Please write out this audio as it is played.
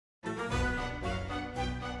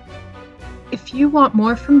If you want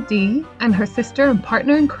more from Dee and her sister and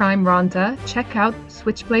partner in crime, Rhonda, check out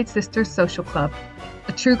Switchblade Sisters Social Club,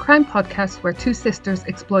 a true crime podcast where two sisters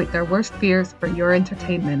exploit their worst fears for your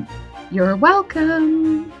entertainment. You're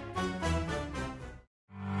welcome!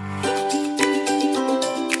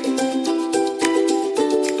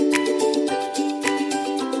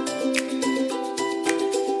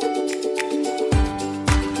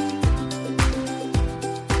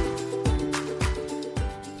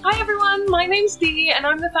 My name's Dee, and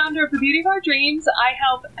I'm the founder of The Beauty of Our Dreams. I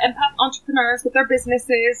help empath entrepreneurs with their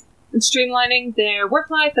businesses and streamlining their work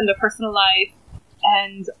life and their personal life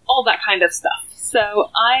and all that kind of stuff. So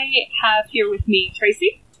I have here with me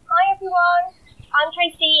Tracy. Hi everyone, I'm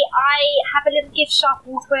Tracy. I have a little gift shop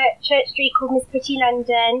in Church Street called Miss Pretty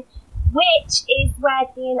London, which is where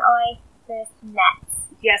Dee and I first met.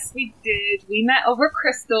 Yes, we did. We met over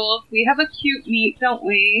crystals. We have a cute meet, don't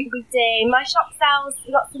we? We do. My shop sells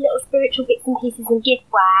lots of little spiritual bits and pieces and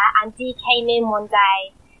giftware, and Dee came in one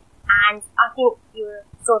day, and I think you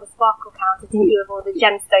saw the sparkle counter, didn't you, of all the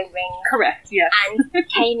gemstone rings? Correct, yes. And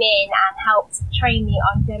came in and helped train me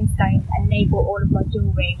on gemstones and label all of my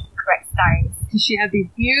jewellery with the correct stones. She had these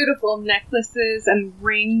beautiful necklaces and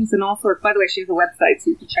rings and all sorts. By the way, she has a website,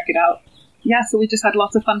 so you can check it out. Yeah, so we just had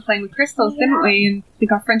lots of fun playing with crystals, didn't we? And I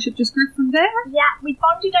think our friendship just grew from there. Yeah, we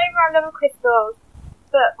bonded over our love of crystals,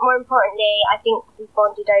 but more importantly, I think we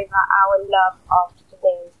bonded over our love of the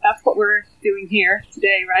moon. That's what we're doing here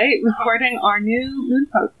today, right? Recording our new moon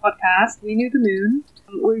podcast, We Knew the Moon.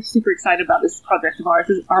 We're super excited about this project of ours,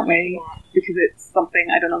 aren't we? Yeah. Because it's something,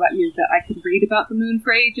 I don't know about you, that I could read about the moon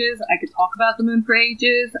for ages. I could talk about the moon for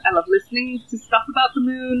ages. I love listening to stuff about the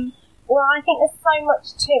moon. Well, I think there's so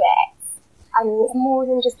much to it. I mean, it's more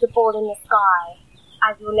than just a ball in the sky.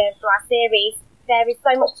 As you'll learn through our series, there is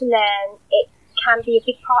so much to learn. It can be a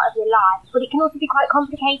big part of your life, but it can also be quite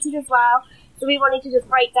complicated as well. So we wanted to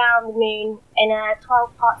just break down the moon in a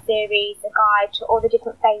 12-part series, a guide to all the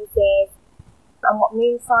different phases and what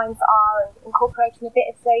moon signs are, and incorporating a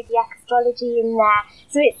bit of zodiac astrology in there.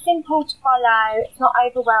 So it's simple to follow, it's not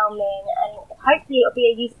overwhelming, and hopefully it'll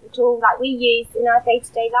be a useful tool that we use in our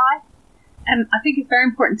day-to-day life. And I think it's very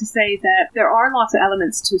important to say that there are lots of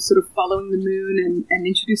elements to sort of following the moon and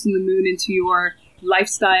introducing the moon into your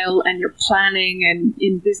lifestyle and your planning and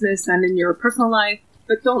in business and in your personal life.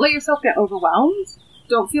 But don't let yourself get overwhelmed.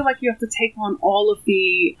 Don't feel like you have to take on all of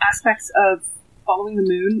the aspects of following the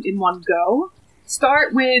moon in one go.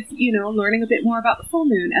 Start with, learning a bit more about the full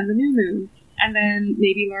moon and the new moon. And then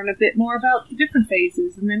maybe learn a bit more about the different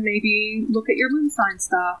phases. And then maybe look at your moon sign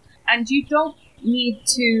stuff. And you don't need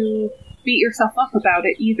to beat yourself up about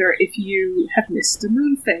it either if you have missed a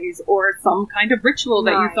moon phase or some kind of ritual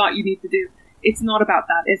that you thought you need to do. It's not about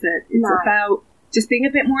that, is it? It's about just being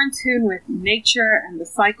a bit more in tune with nature and the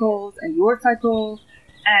cycles and your cycle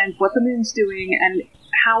and what the moon's doing and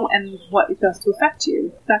how and what it does to affect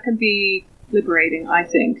you. That can be liberating, I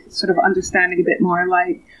think, sort of understanding a bit more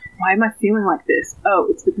like, why am I feeling like this? Oh,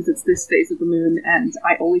 it's because it's this phase of the moon, and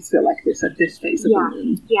I always feel like this at this phase of the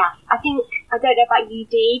moon. Yeah, I don't know about you,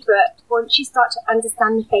 Dee, but once you start to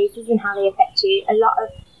understand the phases and how they affect you, a lot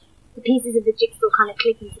of the pieces of the jigsaw kind of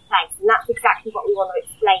click into place, and that's exactly what we want to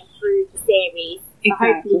explain through the series. So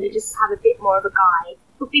hopefully you just have a bit more of a guide.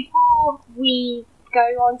 But before we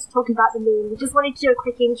go on to talking about the moon, we just wanted to do a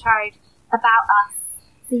quick intro about us,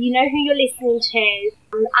 so you know who you're listening to.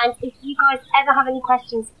 And if you guys ever have any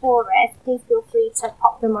questions for us, please feel free to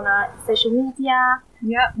pop them on our social media.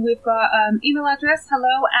 Yeah, we've got email address,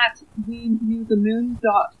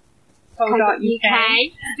 hello@wenewthemoon.co.uk.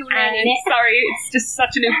 Still learning it. Sorry, it's just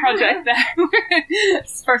such a new project there.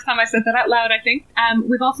 It's the first time I said that out loud, I think.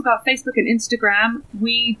 We've also got Facebook and Instagram,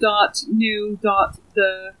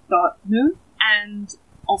 we.new.the.moon, and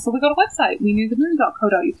also we got a website,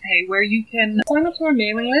 wenewthemoon.co.uk, where you can sign up to our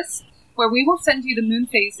mailing list, where we will send you the moon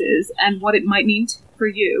phases and what it might mean for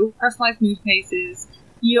you, personalized moon phases.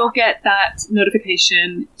 You'll get that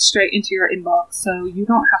notification straight into your inbox, so you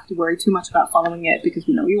don't have to worry too much about following it, because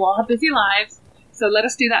we know you all have busy lives. So let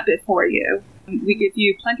us do that bit for you. We give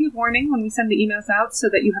you plenty of warning when we send the emails out so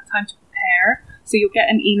that you have time to prepare. So you'll get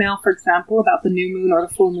an email, for example, about the new moon or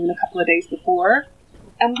the full moon a couple of days before.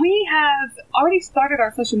 And we have already started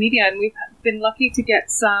our social media, and we've been lucky to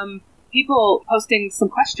get some people posting some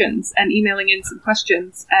questions and emailing in some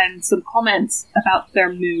questions and some comments about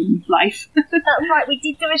their moon life. That's right, we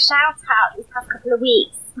did do a shout out this past couple of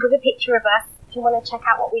weeks with a picture of us. If you want to check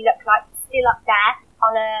out what we look like, it's still up there.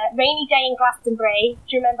 on a rainy day in Glastonbury.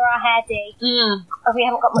 Do you remember our hair day? Oh, we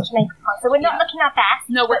haven't got much makeup on, so we're not looking our best.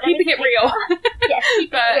 No, we're keeping it real. Yes,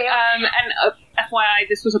 keeping it real. And FYI,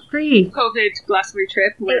 this was a pre-COVID Glastonbury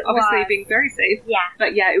trip. We're obviously being very safe. Yeah.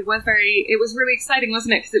 But yeah, it was really exciting,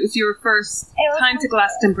 wasn't it? Because it was your first time to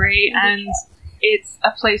Glastonbury, and it's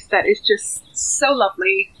a place that is just so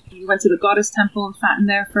lovely. We went to the Goddess Temple and sat in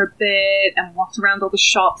there for a bit and walked around all the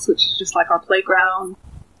shops, which is just like our playground.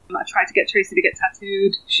 I tried to get Tracy to get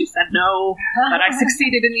tattooed. She said no, but I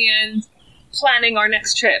succeeded in the end. Planning our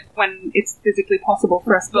next trip when it's physically possible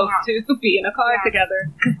for us both to be in a car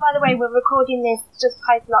together. Because, by the way, we're recording this just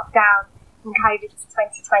post-lockdown from COVID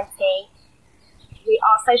 2020. We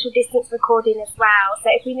are social distance recording as well,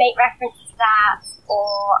 so if we make reference to that,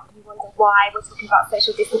 or you wonder why we're talking about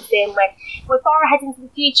social distancing, we're far ahead into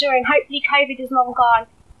the future and hopefully COVID is long gone.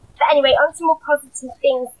 But anyway, on to more positive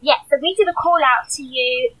things. Yeah, so we did a call out to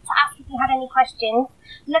you to ask if you had any questions.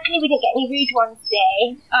 Luckily, we didn't get any rude ones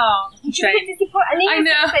today. Oh, which is a bit disappointing. I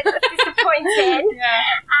know. It's disappointing.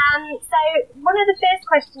 So one of the first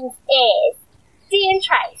questions is, Dee and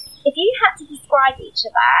Trace, if you had to describe each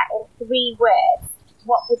other in 3 words,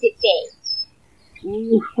 what would it be?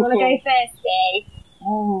 You want to go first, Dee?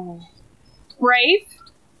 Brave.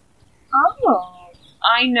 Oh.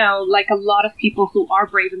 I know, like a lot of people who are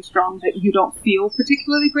brave and strong, that you don't feel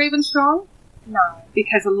particularly brave and strong. No.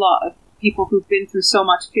 Because a lot of people who've been through so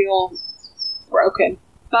much feel broken.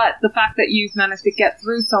 But the fact that you've managed to get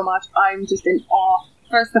through so much, I'm just in awe.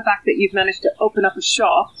 First, the fact that you've managed to open up a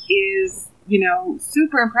shop is,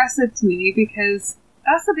 super impressive to me, because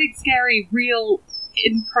that's a big, scary, real,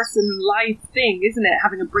 in-person life thing, isn't it?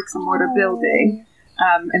 Having a bricks and mortar building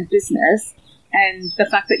and business. And the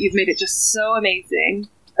fact that you've made it just so amazing.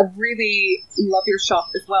 I really love your shop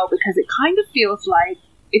as well, because it kind of feels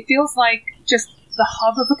like just the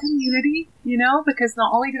hub of a community, because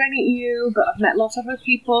not only did I meet you, but I've met lots of other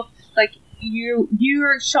people. Like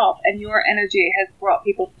your shop and your energy has brought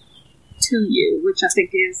people to you, which I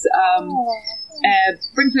think is,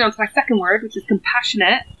 brings me on to my second word, which is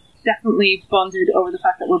compassionate. Definitely bonded over the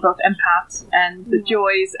fact that we're both empaths and the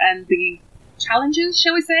joys and the challenges,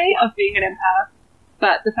 shall we say, of being an empath.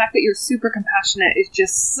 But the fact that you're super compassionate is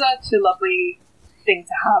just such a lovely thing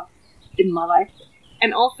to have in my life.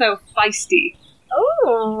 And also feisty.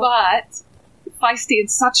 Oh. But feisty in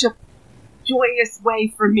such a joyous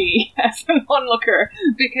way for me as an onlooker,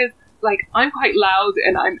 because I'm quite loud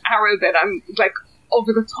and I'm Arab and I'm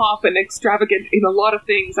over the top and extravagant in a lot of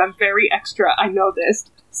things. I'm very extra, I know this.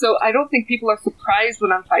 So I don't think people are surprised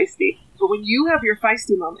when I'm feisty. But when you have your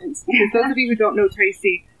feisty moments, because those of you who don't know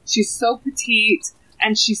Tracy, she's so petite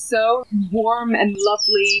and she's so warm and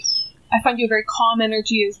lovely. I find you a very calm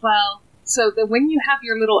energy as well. So that when you have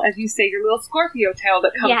your little, as you say, your little Scorpio tail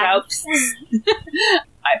that comes out,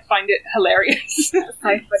 I find it hilarious. That's so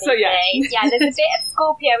funny. So yeah. Yeah, there's a bit of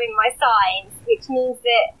Scorpio in my signs, which means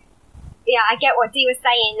that, I get what Dee was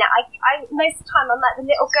saying, that I most of the time I'm like the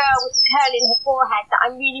little girl with the curl in her forehead, that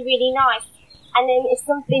I'm really, really nice. And then if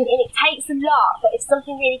something, and it takes a lot, but if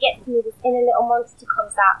something really gets me, this inner little monster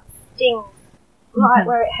comes out, stings right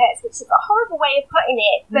where it hurts, which is a horrible way of putting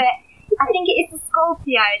it, but I think it is the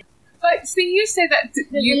Scorpio. But see, you say that there's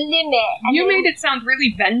a limit. You made it sound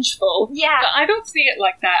really vengeful. Yeah. But I don't see it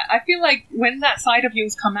like that. I feel like when that side of you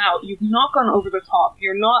has come out, you've not gone over the top.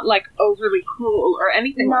 You're not overly cruel or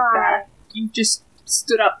anything like that. You just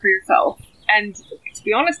stood up for yourself. And to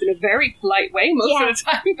be honest, in a very polite way most of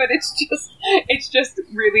the time, but it's just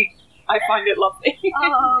really, I find it lovely.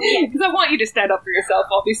 Because I want you to stand up for yourself,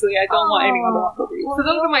 obviously. I don't want anyone to walk over you. So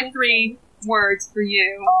those are my 3 words for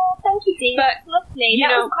you. Oh, thank you, Dee. That's lovely.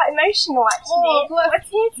 That was quite emotional, actually. A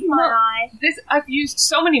tear to my eye. I've used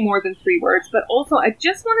so many more than 3 words, but also I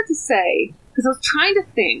just wanted to say, because I was trying to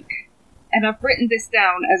think, and I've written this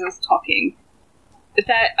down as I was talking,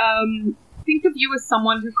 that think of you as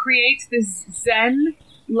someone who creates this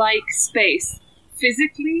zen-like space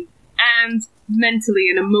physically and mentally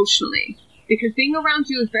and emotionally. Because being around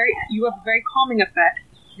you you have a very calming effect.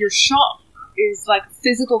 Your shop is like a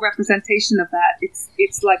physical representation of that.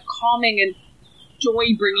 It's like calming and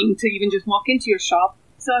joy-bringing to even just walk into your shop.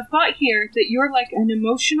 So I've got here that you're like an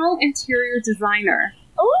emotional interior designer.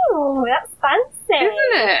 Oh, that's fancy.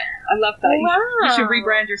 Isn't it? I love that. Wow. You should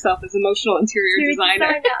rebrand yourself as emotional interior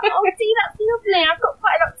designer. Oh, see, that's lovely. I've got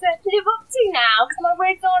quite a lot to live up to now, because my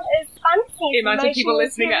words aren't as fancy as Imagine people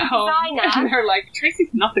listening at home and they're like,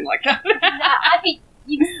 Tracy's nothing like that. No, I think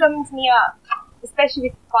you've summed me up,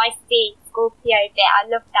 especially with the feisty Scorpio bit. I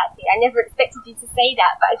love that bit. I never expected you to say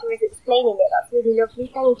that, but as you were explaining it, that's really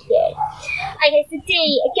lovely. Thank you. Okay, so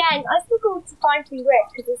Dee, again, I struggled to find 3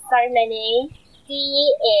 words because there's so many.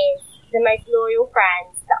 Dee is the most loyal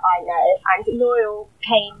friend that I know, and loyal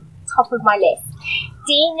came top of my list.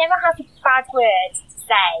 Dee never has a bad word to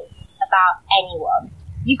say about anyone.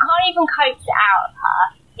 You can't even coax it out of her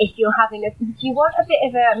if you want a bit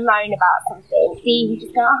of a moan about something. Dee will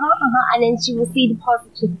just go, and then she will see the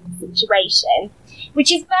positive of the situation,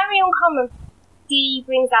 which is very uncommon. Dee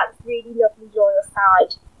brings out this really lovely, loyal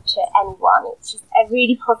side to anyone. It's just a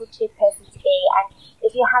really positive person to be, and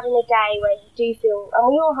if you're having a day where you do feel, and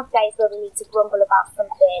we all have days where we need to grumble about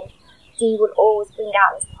something, Dee will always bring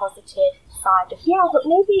out this positive side of, but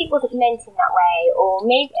maybe it wasn't meant in that way, or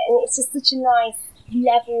maybe, and it's just such a nice,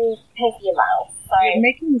 level person around. So you're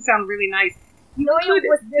making me sound really nice. Loyal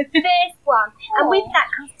was the first one, and with that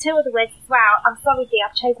comes two other words as well. I'm sorry, Dee,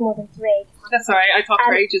 I've chosen more than three. That's all right. I talked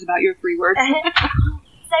for ages about your 3 words.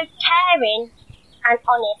 So caring and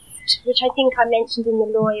honest, which I think I mentioned in the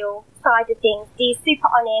loyal side of things. Dee's super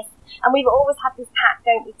honest, and we've always had this pact,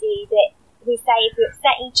 don't we, Dee, that we say if we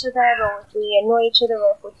upset each other or if we annoy each other,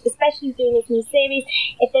 or if we're, especially doing this new series,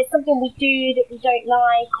 if there's something we do that we don't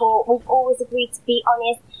like, or we've always agreed to be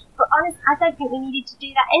honest. But honest, I don't think we needed to do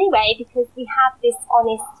that anyway, because we have this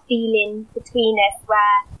honest feeling between us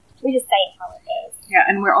where we just say it how it is. Yeah,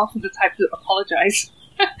 and we're also the type to apologise.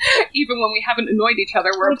 Even when we haven't annoyed each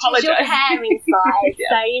other, we're apologising. Which is your caring side.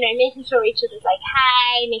 Yeah. So, making sure each other's like,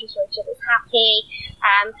 hey, making sure each other's happy.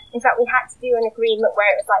 In fact, we had to do an agreement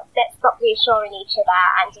where it was like, let's stop reassuring each other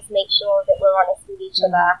and just make sure that we're honest with each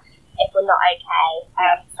other if we're not okay.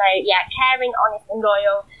 So, yeah, caring, honest and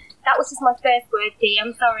loyal. That was just my first word, Dee.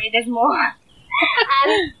 I'm sorry, there's more.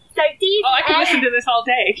 So Dee's I can listen to this all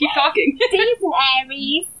day. Keep talking. Dee's an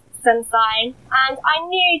Aries sun sign, and I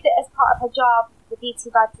knew that as part of her job, the Beauty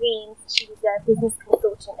of Our Dreams, she was a business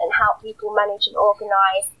consultant and helped people manage and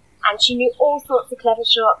organise, and she knew all sorts of clever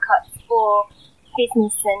shortcuts for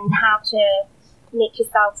business and how to make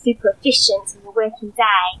yourself super efficient in your working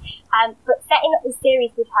day. But setting up this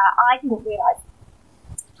series with her, I didn't realise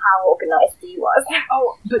how organised Dee was.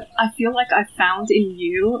 Oh, but I feel like I found in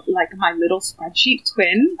you like my little spreadsheet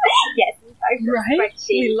twin. Yes, we both love right? spreadsheets.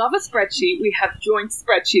 We love a spreadsheet. We have joint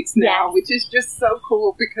spreadsheets now, Yes. which is just so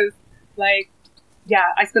cool because,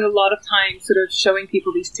 I spend a lot of time sort of showing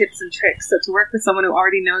people these tips and tricks. So to work with someone who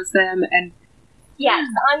already knows them and Yes,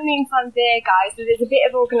 I'm Moon Sun Virgo, so there's a bit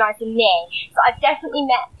of organising me. So I've definitely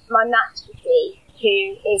met my match with Dee,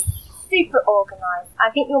 who is super organised. I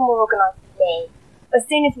think you're more organised than me. As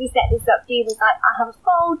soon as we set this up, Dee was like, I have a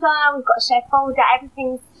folder, we've got a shared folder,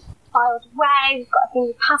 everything's filed away, we've got a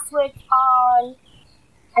thing with passwords on,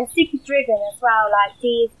 and super driven as well. Like,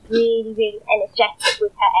 Dee is really, really energetic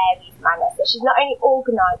with her Aries manner. So she's not only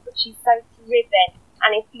organised, but she's so driven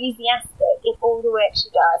and enthusiastic in all the work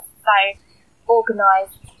she does. So,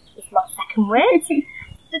 organised is my second word.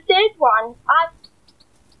 The third one, I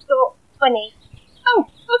thought funny. oh,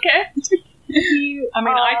 okay.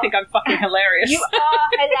 I think I'm fucking hilarious. You are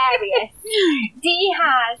hilarious. Dee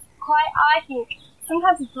has quite, I think,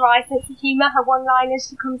 sometimes a dry sense of humour. Her one-liners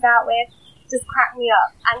she comes out with just crack me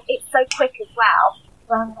up. And it's so quick as well.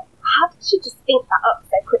 I'm like, how did she just think that up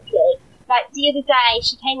so quickly? Like, the other day,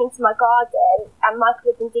 she came into my garden and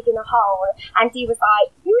Michael had been digging a hole and Dee was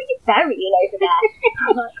like, who are you burying over there?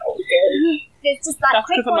 I'm like, oh, Dee. There's just like That's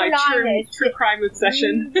quick because of my one-liners true crime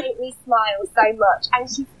obsession. make me smile so much. And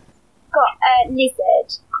she's got a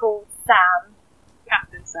lizard called Sam.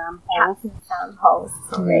 Captain Sam Holes. Captain Sam Holes,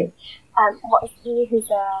 sorry. What is he? Who's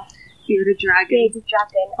a Bearded dragon. bearded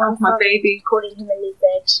dragon. Oh, my baby. Calling him a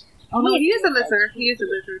lizard. Oh no, he is a lizard. He is a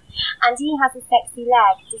lizard. And he has a sexy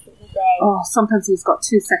leg, doesn't he, Dee? Oh, sometimes he's got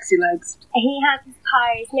 2 sexy legs. He has his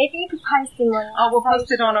pose. Maybe you could post him on Oh, we'll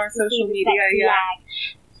post it on our to see social the media, sexy yeah. leg.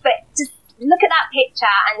 But just look at that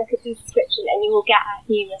picture and look at the description and you will get her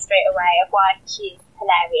humour straight away of why she's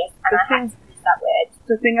hilarious. And I had to use that word.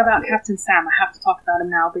 The thing about Captain Sam, I have to talk about him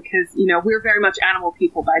now because, we're very much animal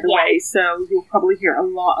people, by the way, so you'll probably hear a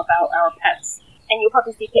lot about our pets. And you'll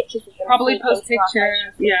probably see pictures of them. Probably post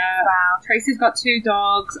pictures, yeah. Wow. Tracy's got 2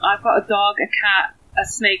 dogs. I've got a dog, a cat, a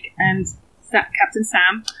snake, and Captain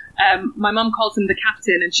Sam. My mum calls him the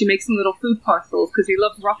captain, and she makes him little food parcels because he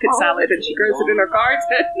loves rocket salad, and she grows it in her garden.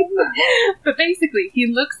 But basically,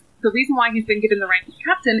 the reason why he's been given the rank of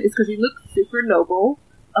captain is because he looks super noble.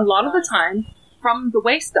 A lot of the time, from the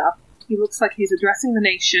waist up, he looks like he's addressing the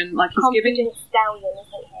nation, like he's Confident stallion,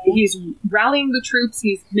 isn't he? he's rallying the troops,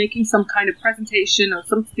 he's making some kind of presentation or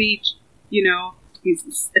some speech,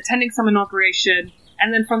 he's attending some inauguration,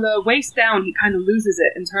 and then from the waist down, he kind of loses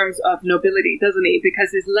it in terms of nobility, doesn't he?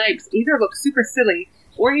 Because his legs either look super silly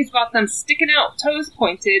or he's got them sticking out, toes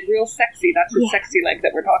pointed, real sexy. That's the sexy leg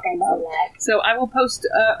that we're talking about. So I will post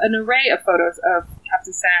an array of photos of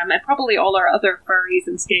Captain Sam and probably all our other furries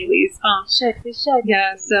and scalies. We should.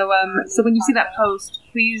 Yeah, so when you see that post,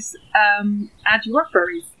 please add your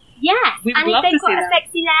furries. Yes, we would and love if they've to see got a them.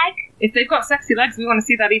 sexy leg. If they've got sexy legs, we want to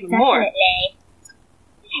see that even more. Definitely.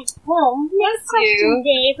 Well, next question,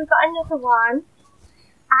 Dave. We've got another one.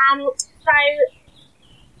 So,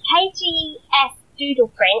 KGS Doodle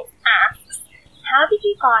Prince asks, how did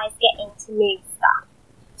you guys get into moon stuff?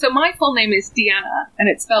 So my full name is Deanna, and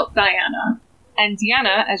it's spelled Diana. And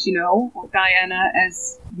Deanna, as you know, or Diana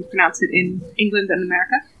as you pronounce it in England and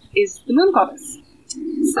America, is the moon goddess.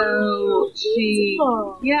 So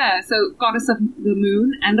so goddess of the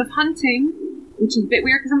moon and of hunting, which is a bit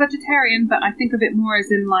weird because I'm vegetarian, but I think of it more as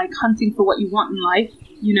in like hunting for what you want in life,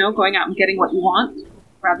 you know, going out and getting what you want,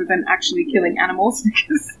 rather than actually killing animals,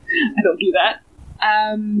 because I don't do that.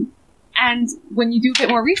 And when you do a bit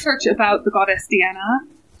more research about the goddess Diana,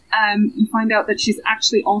 you find out that she's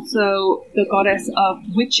actually also the goddess of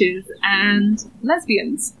witches and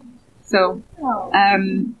lesbians. So,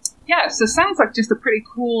 so sounds like just a pretty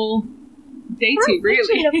cool deity,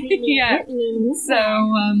 really. Yeah.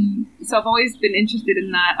 So I've always been interested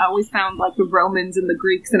in that. I always found like the Romans and the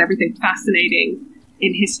Greeks and everything fascinating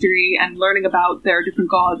in history, and learning about their different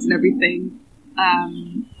gods and everything.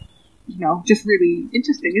 Just really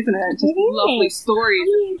interesting, isn't it? Just lovely stories.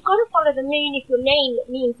 I mean, you've got to follow the moon if your name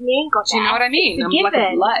means moon goddess. Do you know what I mean? I'm like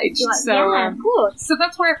obliged. Of course. So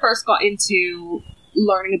that's where I first got into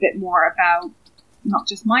learning a bit more about not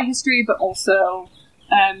just my history, but also,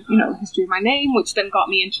 the history of my name, which then got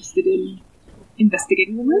me interested in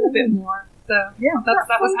investigating the moon a bit more. So,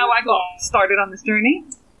 that was how I got started on this journey.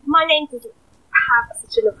 My name doesn't have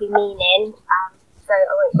such a lovely meaning, so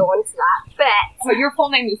I won't go on to that. But your full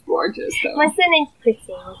name is gorgeous, though. My surname's Pretty,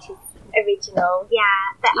 which is original. Yeah,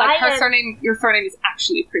 but her surname. Your surname is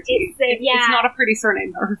actually Pretty. It's not a pretty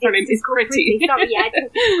surname. Her surname is Pretty. Sorry, I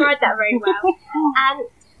didn't describe that very well. And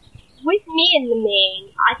with me and the moon,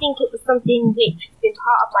 I think it was something which has been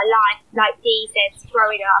part of my life. Like Dee said,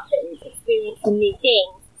 growing up and experiencing new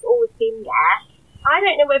things, it's always been there. I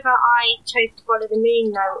don't know whether I chose to follow the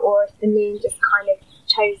moon though, or if the moon just kind of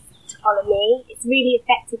chose to follow me. It's really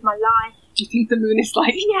affected my life. Do you think the moon is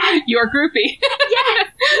like your groupie?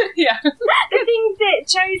 Yes. Yeah. The things that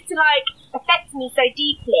chose to affect me so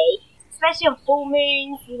deeply, especially on full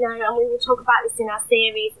moons, and we will talk about this in our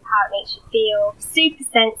series of how it makes you feel. Super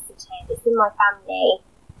sensitive. It's in my family.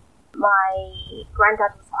 My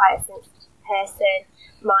granddad was quite a sensitive person.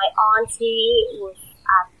 My auntie was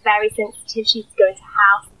very sensitive. She used to go into a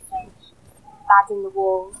house and say bad in the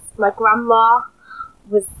walls. My grandma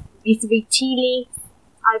used to read tea leaves.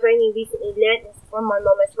 I've only recently learnt this from my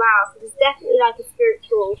mum as well. So there's definitely a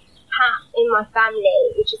spiritual path in my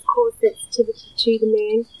family which has caused sensitivity to the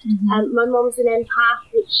moon. Mm-hmm. My mum's an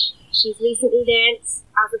empath, which she's recently learnt,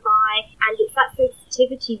 as have I, and it's that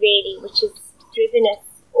sensitivity really which has driven us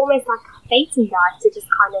almost like a fate in life to just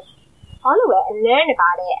kind of follow it and learn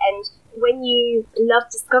about it. And when you love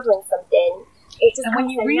discovering something, it just and when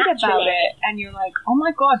you read about it and you're like, oh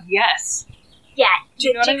my god, yes. Yeah, do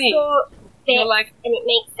you know what I mean? You're like, and it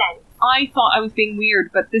makes sense. I thought I was being weird,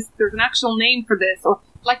 but there's an actual name for this. Or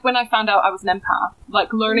like when I found out I was an empath,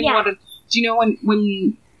 learning what it. Do you know when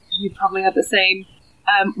you probably had the same?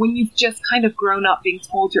 When you've just kind of grown up being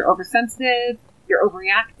told you're oversensitive, you're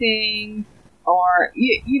overreacting, or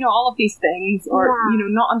you know all of these things, or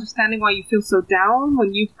not understanding why you feel so down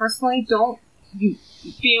when you personally don't. You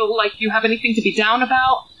feel like you have anything to be down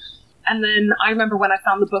about. And then I remember when I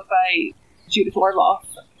found the book by Judith Orloff,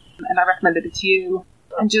 and I recommended it to you,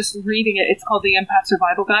 and just reading it. It's called The Empath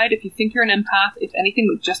Survival Guide. If you think you're an empath, if anything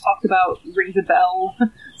we've just talked about rings a bell,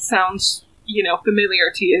 sounds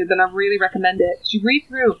familiar to you, then I really recommend it. You read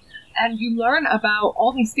through and you learn about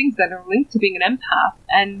all these things that are linked to being an empath,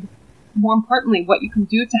 and more importantly, what you can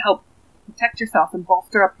do to help protect yourself and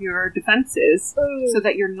bolster up your defenses so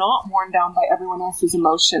that you're not worn down by everyone else's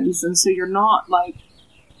emotions, and so you're not like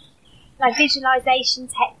visualization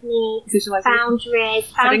techniques, boundaries.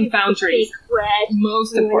 Setting boundaries. Big word.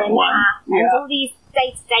 Most important one. And all these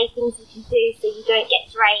day-to-day things you can do so you don't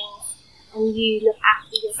get drained and you look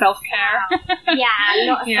after yourself. Self-care. Yeah, a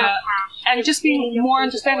lot of self-care. And just being more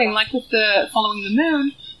understanding, like with the following the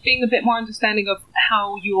moon, being a bit more understanding of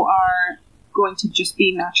how you are going to just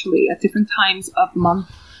be naturally at different times of the month,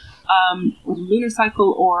 or the lunar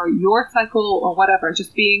cycle, or your cycle, or whatever.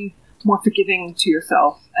 Just being more forgiving to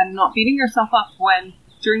yourself and not beating yourself up when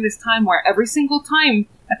during this time where every single time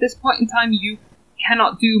at this point in time you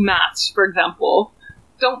cannot do maths, for example.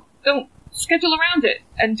 Don't schedule around it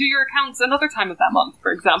and do your accounts another time of that month,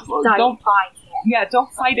 for example. Don't fight it. Yeah,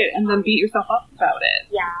 don't fight it and then beat yourself up about it.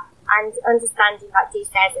 Yeah, and understanding, like Dee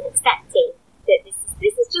says, and accepting that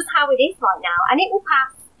this is just how it is right now, and it will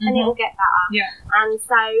pass, and it will get better. Yeah. And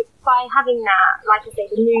so by having that, like I say,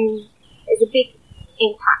 the moon is a big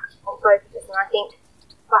impact on both of us, and I think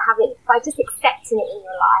by just accepting it in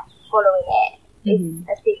your life, following it, is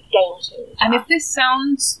a big game changer. And if this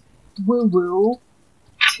sounds woo-woo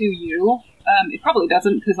to you, it probably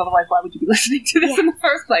doesn't, because otherwise why would you be listening to this in the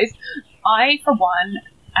first place? I, for one,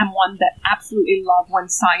 am one that absolutely love when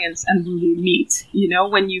science and woo-woo meet. You know,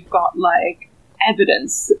 when you've got, like,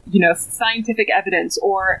 evidence, you know, scientific evidence,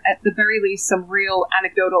 or at the very least some real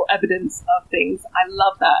anecdotal evidence of things. I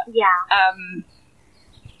love that. Yeah.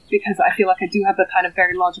 Because I feel like I do have the kind of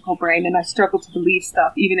very logical brain, and I struggle to believe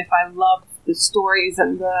stuff, even if I love the stories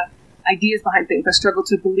and the ideas behind things. I struggle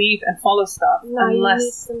to believe and follow stuff unless you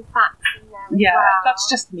need some facts in there. That's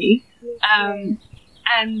just me.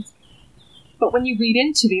 But when you read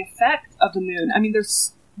into the effect of the moon, I mean,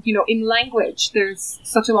 there's, you know, in language, there's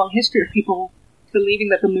such a long history of people believing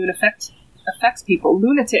that the moon affects people.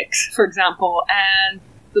 Lunatics, for example, and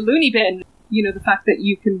the loony bin. You know, the fact that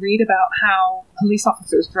you can read about how police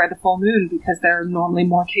officers dread a full moon because there are normally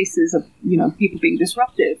more cases of, you know, people being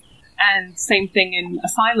disruptive. And same thing in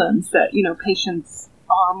asylums, that, you know, patients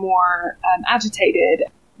are more agitated.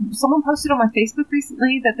 Someone posted on my Facebook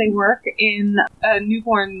recently that they work in a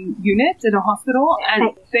newborn unit in a hospital, and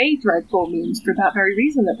they dread full moons for that very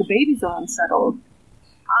reason, that the babies are unsettled.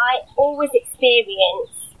 I always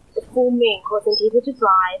experience the full moon causing people to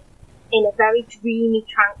drive in a very dreamy,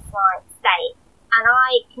 trance-like state. And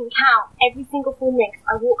I can count every single full moon, because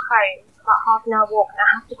I walk home, about half an hour walk, and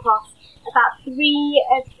I have to cross about 3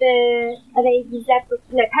 of the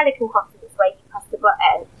pelican crossings where you press the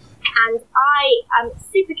button. And I am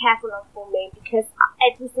super careful on full moon, because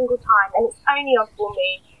every single time, and it's only on full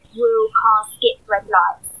moon, will cars skip red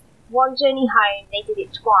lights. One journey home, they did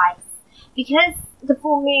it twice. Because the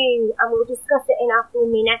full moon, and we'll discuss it in our full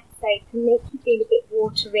moon episode, can make you feel a bit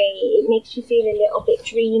watery. It makes you feel a little bit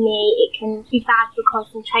dreamy. It can be bad for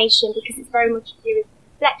concentration, because it's very much to do with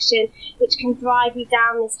reflection, which can drive you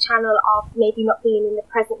down this channel of maybe not being in the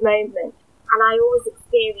present moment. And I always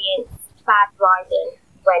experience bad driving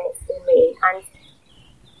when it's full moon, and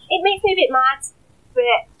it makes me a bit mad,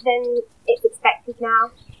 but then it's expected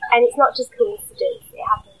now, and it's not just coincidence. It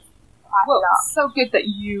happens quite a lot. It's so good that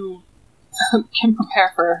you can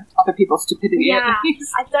prepare for other people's stupidity. Yeah,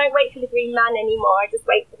 I don't wait for the green man anymore. I just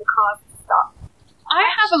wait for the cars to stop. I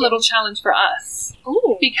have a little challenge for us.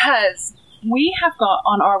 Ooh. Because we have got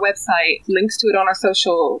on our website links to it on our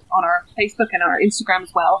social, on our Facebook and our Instagram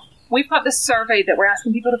as well. We've got this survey that we're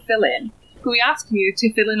asking people to fill in. We ask you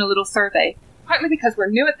to fill in a little survey, partly because we're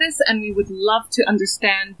new at this and we would love to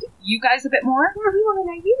understand you guys a bit more. Yeah, we want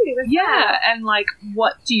to know you. Yeah, and like,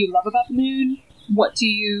 what do you love about the moon? What do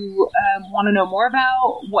you want to know more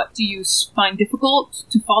about? What do you find difficult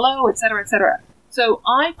to follow, etc., etc.? So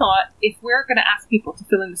I thought if we're going to ask people to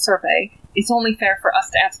fill in the survey, it's only fair for us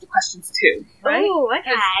to answer the questions too, right? Oh,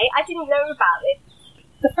 okay. I didn't know about this.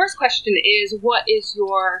 The first question is, what is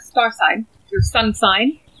your star sign? Your sun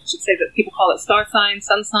sign? I should say that people call it star sign,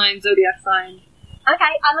 sun sign, zodiac sign.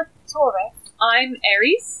 Okay, I'm a Taurus. I'm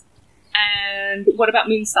Aries. And what about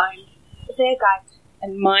moon sign? Virgo.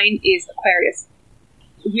 And mine is Aquarius.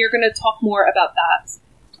 We're going to talk more about that,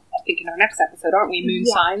 I think, in our next episode, aren't we? Moon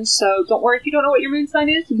signs. So don't worry if you don't know what your moon sign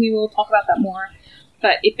is. We will talk about that more.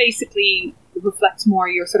 But it basically reflects more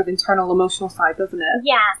your sort of internal emotional side, doesn't it?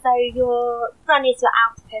 Yeah, so your sun is your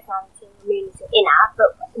outer personality and your moon is your inner.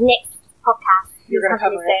 But next podcast, you're going to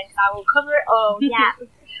cover it. I will cover it all, yeah.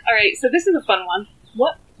 All right, so this is a fun one.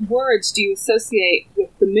 What words do you associate with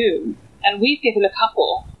the moon? And we've given a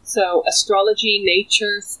couple. So astrology,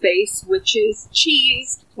 nature, space, witches,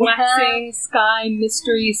 cheese, waxing, sky,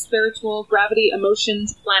 mystery, spiritual, gravity,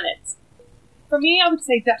 emotions, planets. For me, I would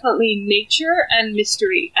say definitely nature and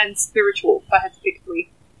mystery and spiritual, if I had to pick 3.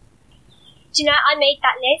 Do you know, I made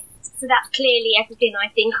that list, so that's clearly everything I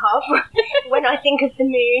think of when I think of the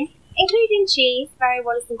moon, including cheese, very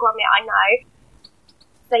Wallace and Gromit, I know.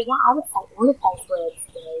 So yeah, I would say all of those words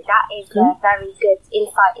to me. That is a very good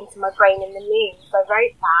insight into my brain and the moon, so I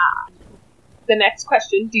wrote that. The next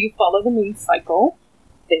question, do you follow the moon cycle?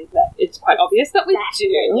 I think that it's quite obvious that we do.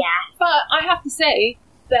 Yeah. But I have to say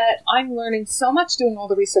that I'm learning so much doing all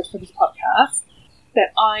the research for this podcast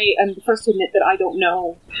that I am the first to admit that I don't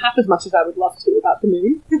know half as much as I would love to about the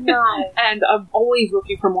moon. No. And I'm always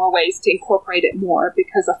looking for more ways to incorporate it more,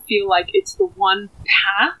 because I feel like it's the one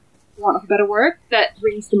path, for want of a better word, that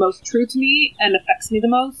rings the most true to me and affects me the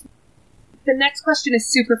most. The next question is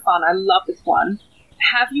super fun. I love this one.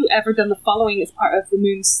 Have you ever done the following as part of the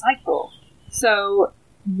moon cycle? So,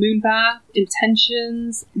 moon bath,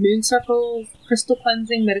 intentions, moon circles, crystal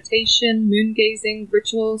cleansing, meditation, moon gazing,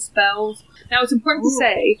 rituals, spells. Now, it's important to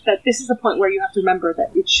say that this is a point where you have to remember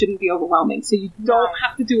that it shouldn't be overwhelming. So you don't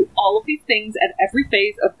have to do all of these things at every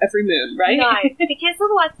phase of every moon, right? No, because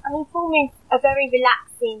otherwise, I mean, full moons are very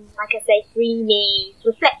relaxing, like I say, dreamy,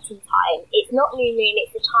 reflecting time. It's not new moon,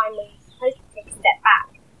 it's a time when you're supposed to take a step back.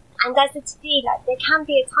 And as a to-do, like, there can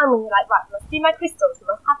be a time when you're like, right, I must do my crystals,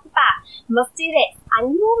 I must have the bath, I must do this.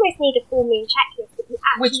 And you almost need a full moon checklist. That you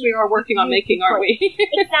actually Which we are working on making, aren't we?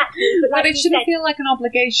 Exactly. But it shouldn't feel like an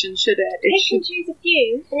obligation, should it? Pick and choose a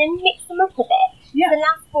few, and then mix them up a bit. Yeah. The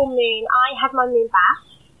last full moon, I had my moon bath.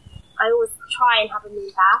 I always try and have a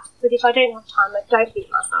moon bath, but if I don't have time, I don't beat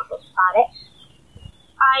myself up about it.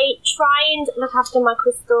 I try and look after my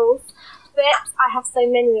crystals, but I have so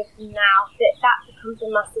many of them now that becomes a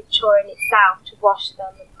massive chore in itself to wash them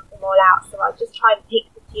and put them all out. So I just try and pick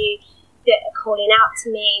the few that are calling out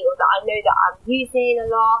to me, or that I know that I'm using a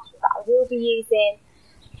lot, or that I will be using.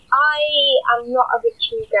 I am not a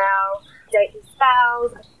ritual girl. I don't do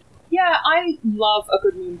spells. Yeah, I love a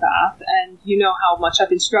good moon bath, and you know how much I've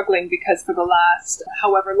been struggling because for the last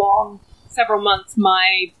however long, several months,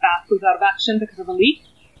 my bath was out of action because of a leak.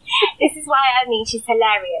 This is why I mean she's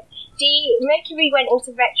hilarious. Mercury went into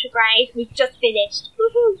retrograde. We've just finished.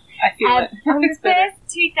 Woohoo! I feel it. On the first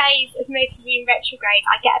 2 days of Mercury in retrograde,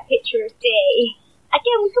 I get a picture of Dee.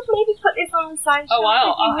 Again, we could maybe put this on the social. Oh,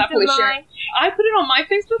 wow. I'll happily share it. I put it on my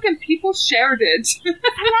Facebook and people shared it.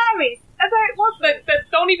 Hilarious. Although it wasn't. that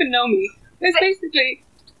don't even know me. There's basically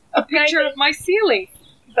a picture of my ceiling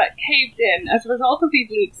that caved in as a result of these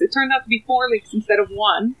leaks. It turned out to be 4 leaks instead of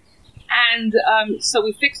 1. And so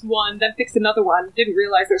we fixed one, then fixed another one, didn't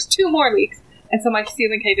realize there's 2 more leaks, and so my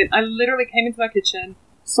ceiling caved in. I literally came into my kitchen,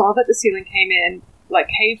 saw that the ceiling came in, like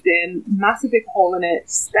caved in, massive big hole in it,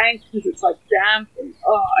 stank because it's like damp, and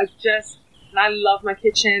and I love my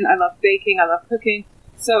kitchen, I love baking, I love cooking,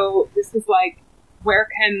 so this is like, where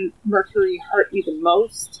can Mercury hurt me the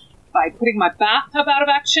most? By putting my bathtub out of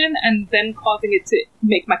action and then causing it to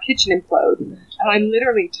make my kitchen implode. And I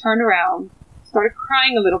literally turned around, started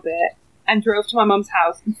crying a little bit, and drove to my mum's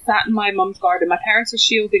house and sat in my mum's garden. My parents are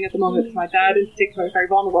shielding at the moment because my dad in particular is very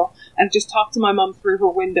vulnerable, and just talked to my mum through her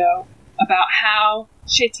window about how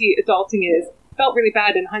shitty adulting is. Felt really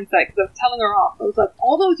bad in hindsight because I was telling her off. I was like,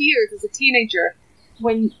 all those years as a teenager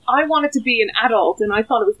when I wanted to be an adult and I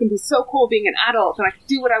thought it was going to be so cool being an adult and I could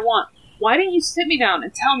do what I want, why didn't you sit me down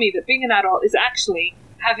and tell me that being an adult is actually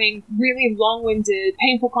having really long-winded,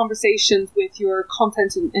 painful conversations with your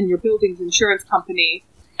content and your building's insurance company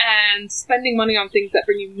and spending money on things that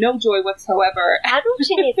bring you no joy whatsoever.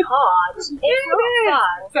 Adulting is hard. It's not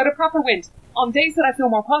fun. So the proper wind. On days that I feel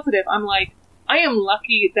more positive, I'm like, I am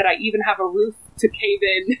lucky that I even have a roof to cave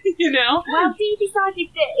in, you know? Well, Dee decided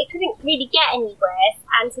that it couldn't really get any worse,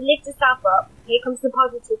 and to lift herself up, here comes the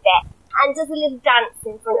positive bit, and does a little dance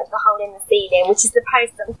in front of the hole in the ceiling, which is the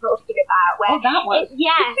post I'm talking about. Where that one?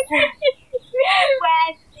 Yes. Where,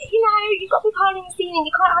 you know, you've got the hole in the ceiling,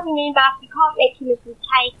 you can't have your moon bath, you can't make your little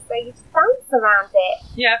cake, so you just dance around it.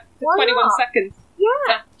 Yeah, for 21 seconds.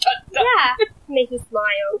 Yeah. Yeah. Make me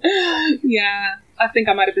smile. Yeah. I think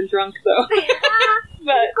I might have been drunk, though. But you've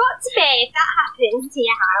got to be, if that happens to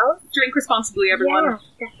your house. Drink responsibly, everyone.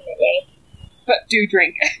 Yeah, definitely. But do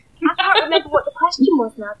drink. I can't remember what the question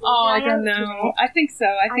was now. I don't know. I think so.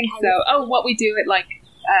 I think so. Oh, what we do at, like,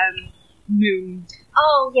 moon.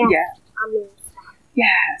 Oh, yeah. Yeah. Moon. Yeah.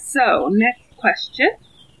 So, next question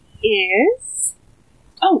is...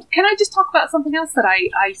 Oh, can I just talk about something else that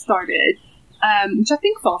I started? Which I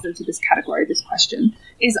think falls into this category, this question,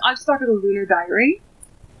 is I've started a lunar diary.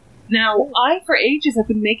 Now, I, for ages, have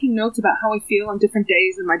been making notes about how I feel on different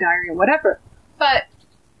days in my diary and whatever. But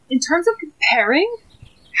in terms of comparing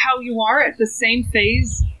how you are at the same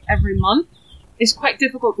phase every month, it's quite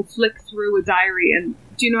difficult to flick through a diary. And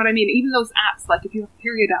do you know what I mean? Even those apps, like if you have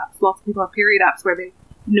period apps, lots of people have period apps where they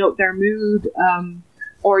note their mood,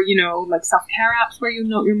 or, you know, like self-care apps where you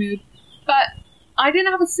note your mood. But I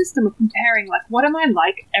didn't have a system of comparing, like, what am I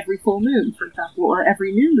like every full moon, for example, or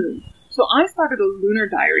every new moon. So I started a lunar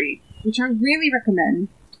diary, which I really recommend,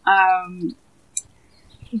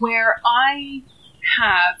 where I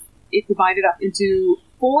have it divided up into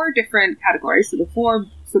 4 different categories. So the 4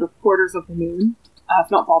 sort of quarters of the moon.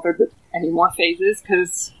 I've not bothered with any more phases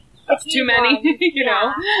because that's too many, you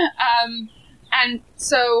know. And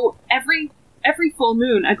so every full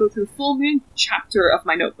moon, I go through the full moon chapter of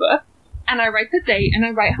my notebook. And I write the date and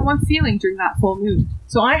I write how I'm feeling during that full moon.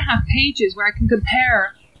 So I have pages where I can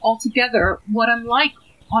compare altogether what I'm like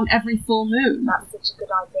on every full moon. That's such a good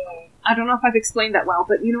idea. I don't know if I've explained that well,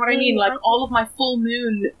 but you know what I mean? Like, all of my full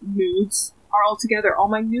moon moods are all together. All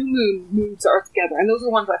my new moon moods are together. And those are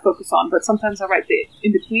the ones I focus on, but sometimes I write the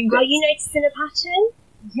in-between bits. Are you noticing a pattern?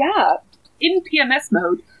 Yeah. In PMS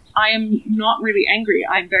mode, I am not really angry.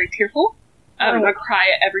 I'm very tearful. I cry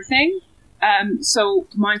at everything. So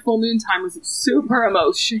my full moon time was super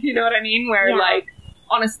emotional. You know what I mean? Where, like,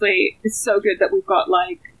 honestly, it's so good that we've got,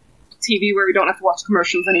 like, TV where we don't have to watch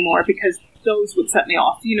commercials anymore, because those would set me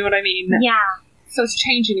off. You know what I mean? Yeah. So it's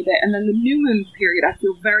changing a bit. And then the new moon period, I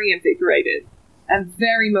feel very invigorated and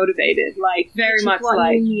very motivated. Like, very much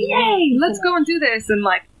like, yay, let's go and do this. And,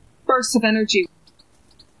 like, bursts of energy.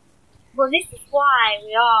 Well, this is why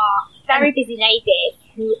we are very busy ladies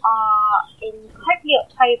who are, in hopefully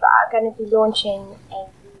October, are going to be launching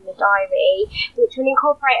a lunar diary, which will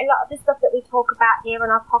incorporate a lot of the stuff that we talk about here on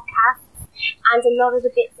our podcast, and a lot of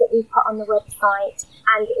the bits that we put on the website,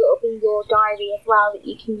 and it will be your diary as well that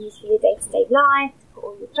you can use for your day-to-day life, put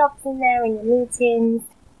all your jobs in there and your meetings.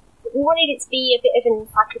 We wanted it to be a bit of an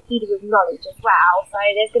encyclopedia of knowledge as well, so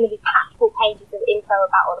there's going to be full pages of info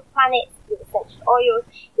about all the planets, your essential oils,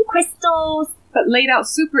 your crystals. But laid out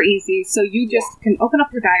super easy, so you just can open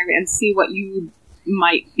up your diary and see what you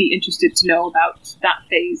might be interested to know about that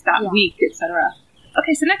phase, that week, etc.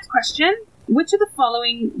 Okay, so next question. Which of the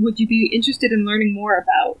following would you be interested in learning more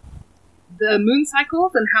about? The moon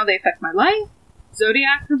cycles and how they affect my life,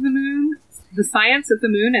 zodiac of the moon, the science of the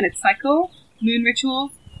moon and its cycle, moon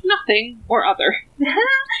rituals, nothing, or other.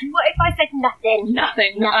 What if I said nothing?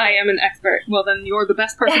 Nothing. I am an expert. Well, then you're the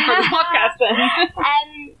best person for the podcast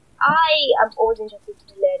then. I am always interested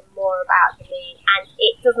to learn more about the moon, and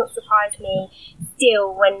it doesn't surprise me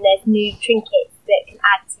still when there's new trinkets that can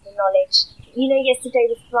add to the knowledge. You know, yesterday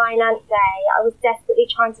was Flying Ant Day. I was desperately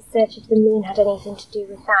trying to search if the moon had anything to do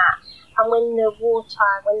with that. And when the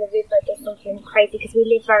river does something crazy, because we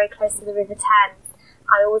live very close to the River Thames,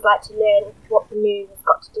 I always like to learn what the moon has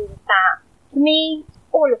got to do with that. For me,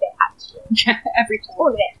 all of it, actually. Yeah, everything. All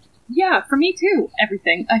of it. Yeah, for me too.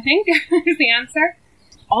 Everything, I think, is the answer.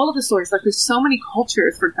 All of the stories, like, there's so many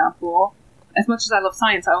cultures, for example. As much as I love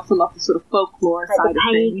science, I also love the sort of folklore like side the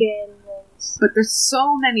of things. pagan. But there's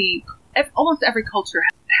so many, almost every culture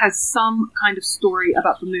has some kind of story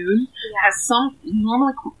about the moon, has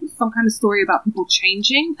normally some kind of story about people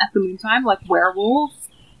changing at the moon time, like werewolves.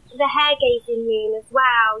 The hair-gazing moon as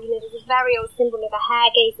well. You know, there's a very old symbol of a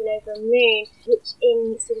hair gazing over a moon, which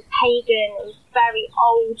in sort of pagan and very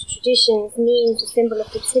old traditions means a symbol of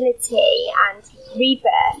fertility and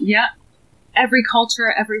rebirth. Yeah. Every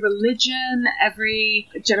culture, every religion, every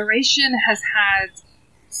generation has had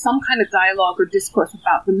some kind of dialogue or discourse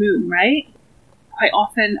about the moon, right? Quite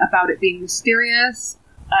often about it being mysterious,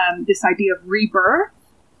 this idea of rebirth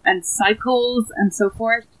and cycles and so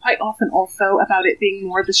forth. Quite often also about it being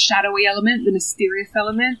more the shadowy element, the mysterious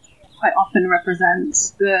element. Quite often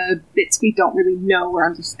represents the bits we don't really know or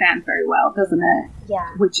understand very well, doesn't it? Yeah.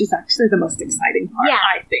 Which is actually the most exciting part,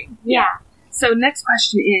 I think. Yeah. So next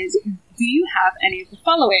question is, do you have any of the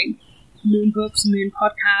following? Moon books, moon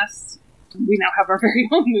podcasts. We now have our very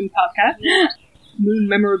own moon podcast. Yeah. Moon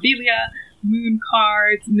memorabilia, moon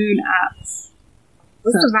cards, moon apps.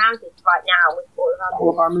 We're surrounded right now with all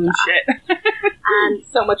of our moon shit.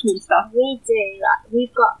 So much moon stuff. We do.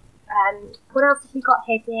 We've got, what else have we got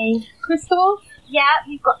here, Dee? Crystals? Yeah,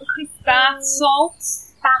 we've got the crystals. Bath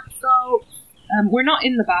salts. Bath salts. We're not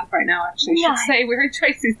in the bath right now, actually. I should say we're in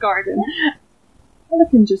Tracy's garden.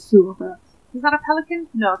 Pelican just flew over us. Is that a pelican?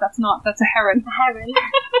 No, that's not. That's a heron. A heron.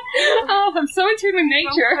 Oh, I'm so in tune with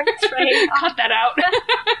nature. Cut that out.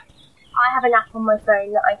 I have an app on my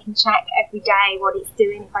phone that I can check every day what it's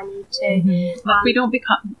doing if I need to. Mm-hmm. We don't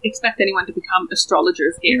expect anyone to become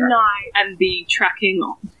astrologers here. No. And be tracking,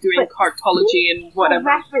 doing cartology and whatever. For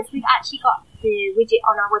reference, we've actually got the widget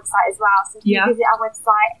on our website as well. So if you visit our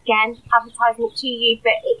website, again, advertising it to you,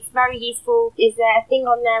 but it's very useful. There's a thing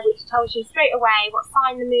on there which tells you straight away what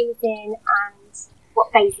sign the moon is in and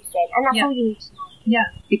what phase it's in. And that's all you need to know. Yeah,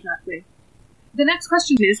 exactly. The next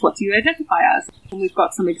question is, what do you identify as? And we've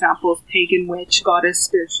got some examples: pagan, witch, goddess,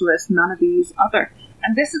 spiritualist, none of these, other.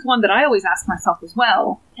 And this is one that I always ask myself as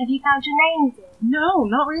well. Have you found your name, Dee? No,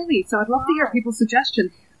 not really. So I'd love to hear people's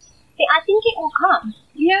suggestions. I think it will come.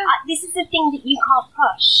 Yeah. This is the thing that you can't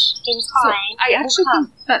push in time. So I actually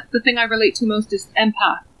think that the thing I relate to most is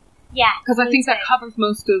empath. Yeah. Because I think that covers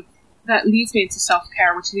most of, that leads me into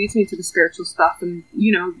self-care, which leads me into the spiritual stuff and,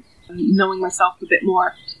 you know, knowing myself a bit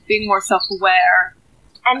more, being more self-aware.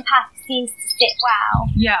 Empath seems to sit well.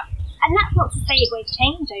 Yeah. And that's not to say it won't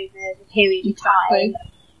change over the period of time.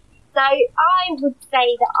 So I would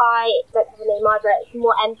say that I don't have a name either. It's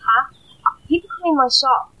more empath. People come in my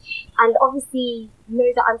shop and obviously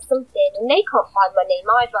know that I'm something, and they can't find my name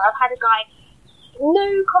either. I've had a guy,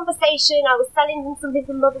 no conversation, I was selling him something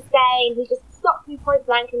for Mother's Day, and he just stopped me point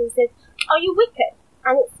blank and he says, "Are you Wiccan?"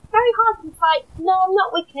 And it's very hard to like, no, I'm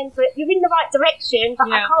not Wiccan, but you're in the right direction,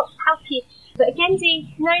 but I can't help you. But again,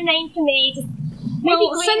 no name for me, just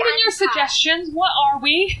maybe send in your suggestions. What are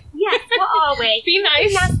we? Yes, what are we? Be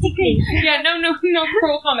nice. Nasty, please. Yeah, no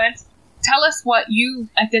cruel comments. Tell us what you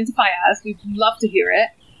identify as. We'd love to hear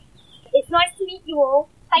it. It's nice to meet you all.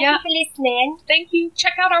 Thank you for listening. Thank you.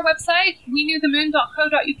 Check out our website,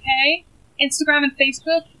 weknewthemoon.co.uk, Instagram and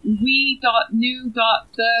Facebook,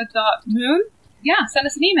 we.knew.the.moon. Yeah, send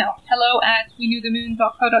us an email,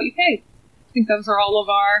 hello@weknewthemoon.co.uk. I think those are all of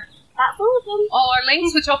our... That's all of them. All our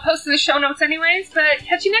links, which I'll post in the show notes anyways. But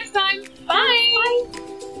catch you next time. Bye. Bye.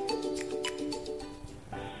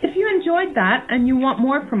 If you enjoyed that and you want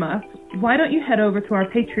more from us, why don't you head over to our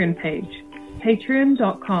Patreon page,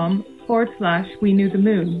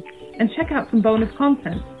 patreon.com/WeKnewTheMoon, and check out some bonus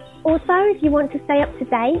content. Also, if you want to stay up to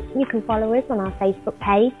date, you can follow us on our Facebook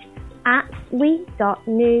page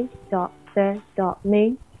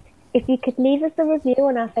 @we.knew.the.moon. If you could leave us a review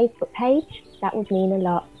on our Facebook page, that would mean a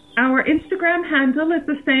lot. Our Instagram handle is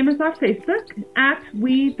the same as our Facebook,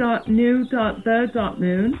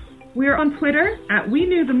 @we.knew.the.moon. We are on Twitter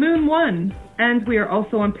 @WeKnewTheMoon1, and we are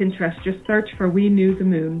also on Pinterest. Just search for We Knew the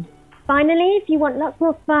Moon. Finally, if you want lots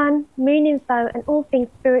more fun, moon info and all things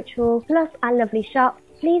spiritual, plus our lovely shop,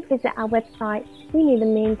 please visit our website,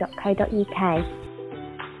 weknewthemoon.co.uk.